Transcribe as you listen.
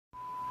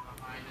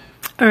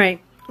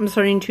Alright, I'm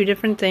starting 2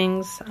 different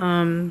things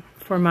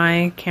for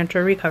my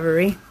cancer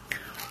recovery.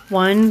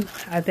 One,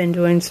 I've been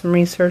doing some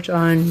research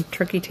on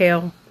turkey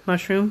tail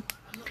mushroom.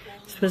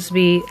 It's supposed to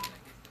be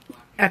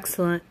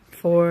excellent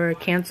for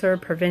cancer,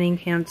 preventing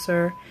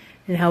cancer,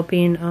 and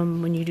helping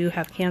when you do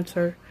have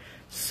cancer.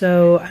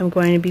 So I'm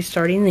going to be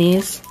starting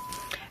these.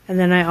 And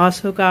then I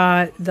also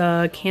got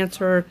the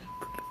cancer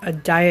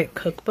diet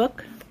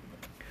cookbook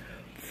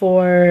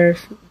for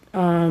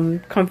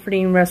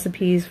comforting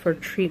recipes for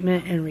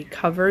treatment and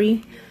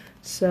recovery.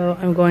 So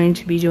I'm going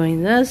to be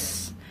doing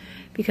this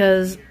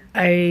because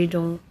I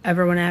don't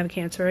ever want to have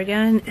cancer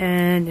again,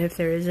 and if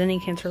there is any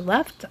cancer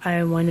left,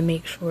 I want to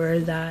make sure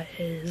that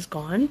it is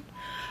gone.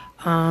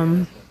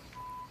 And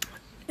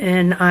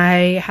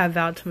I have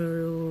vowed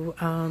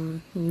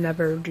to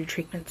never do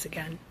treatments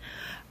again.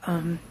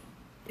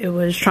 It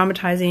was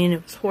traumatizing,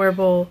 it was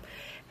horrible,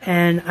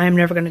 and I'm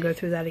never going to go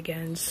through that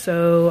again.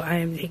 So I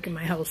am taking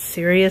my health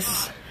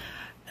serious.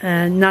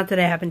 And not that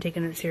I haven't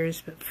taken it serious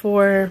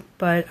before,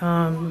 but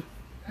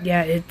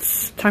yeah,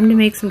 it's time to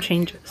make some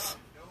changes.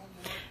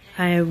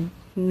 I'm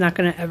not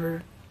going to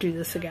ever do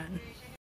this again.